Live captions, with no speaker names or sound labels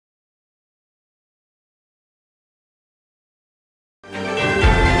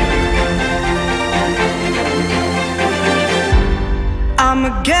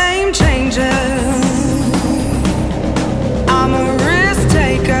I'm a game changer. I'm a risk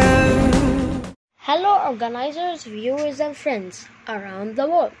taker. Hello organizers, viewers and friends around the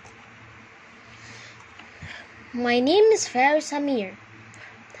world. My name is 𝗤𝗲𝙗𝗄.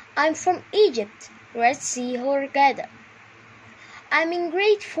 I'm from Egypt, 𝗕𝗲𝙗𝗀 𝗍𝗂𝗏. I'm in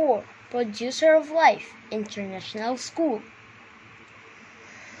grade 4, Producer of Life, International School.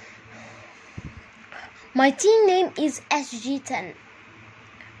 My team name is SG10.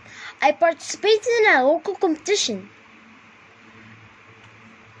 I participated in a local competition.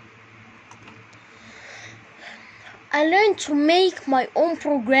 I learned to make my own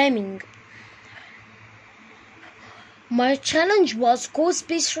programming. My challenge was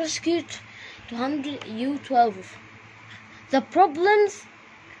CoSpace Rescue 200 U12. The problems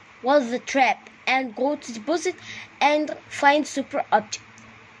was the trap and go to deposit and find super object.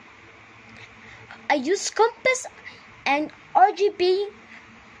 I used compass and RGB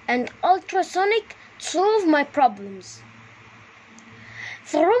and ultrasonic to solve my problems.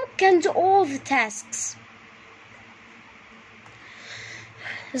 The robot can do all the tasks.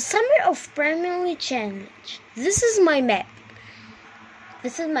 The summary of primary challenge. This is my map.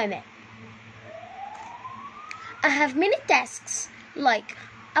 I have many tasks like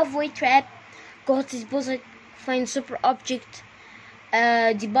avoid trap, go to deposit, find super object,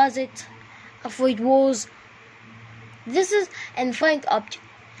 deposit, avoid walls. And find object.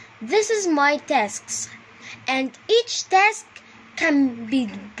 This is my tasks, and each task can be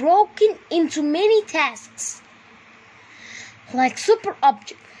broken into many tasks. Like super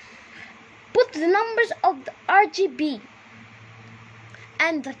object, put the numbers of the RGB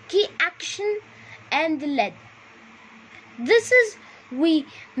and the key action and the LED. We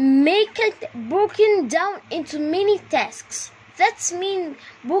make it broken down into many tasks. That's mean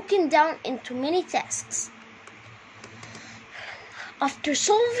broken down into many tasks. After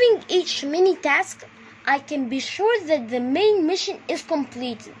solving each mini task, I can be sure that the main mission is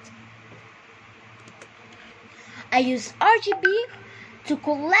completed. I use RGB to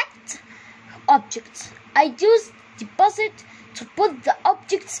collect objects. I use deposit to put the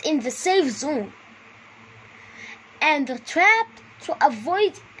objects in the safe zone, and the trap to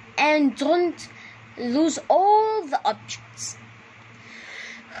avoid and don't lose all the objects.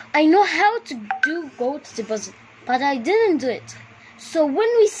 I know how to do go to deposit, but I didn't do it. So when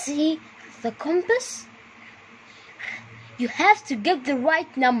we see the compass, you have to get the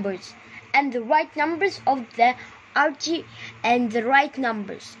right numbers, and the right numbers of the RG and the right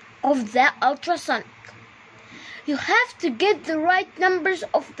numbers of the ultrasonic. You have to get the right numbers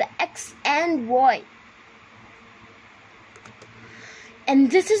of the X and Y. And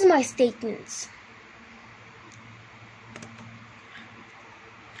this is my statements.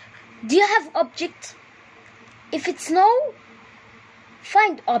 Do you have object? If it's no,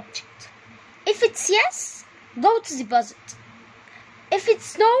 find object. If it's yes, go to deposit. If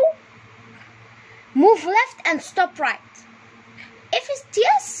it's no, move left and stop right. If it's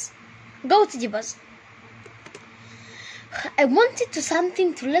yes, go to deposit. I wanted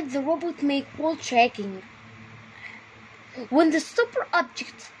something to let the robot make wall tracking. When the super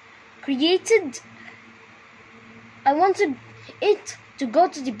object created, I wanted it to go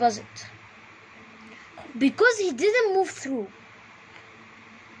to deposit because he didn't move through.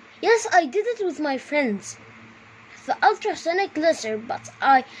 Yes, I did it with my friends, the ultrasonic laser, but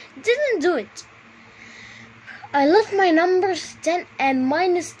I didn't do it. I left my numbers 10 and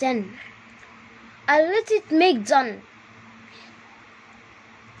 -10. I let it make done.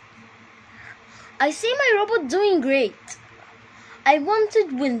 I see my robot doing great. I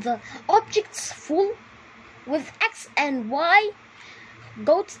wanted when the object's full with X and Y,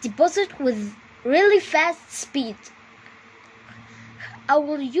 go to deposit with really fast speed. I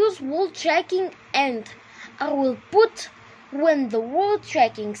will use wall tracking, and I will put when the wall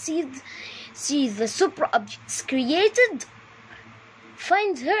tracking sees the super objects created,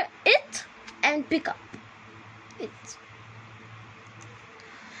 find it and pick up it.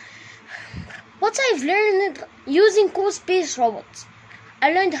 What I've learned using CoSpace robots.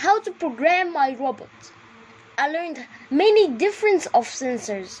 I learned how to program my robot. I learned many different of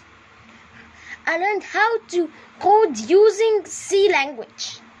sensors. I learned how to code using C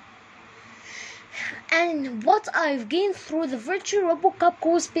language. And what I've gained through the virtual RoboCup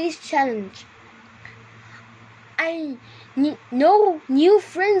CoSpace Challenge. I know new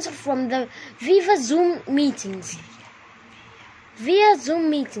friends from the via Zoom meetings.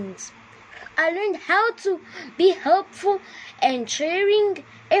 I learned how to be helpful and sharing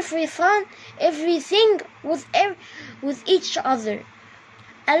everything with each other.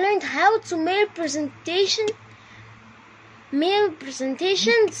 I learned how to make presentation mail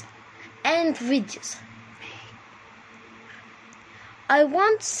presentations and videos. I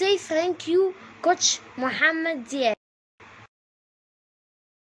want to say thank you, Coach Mohammed Ziad.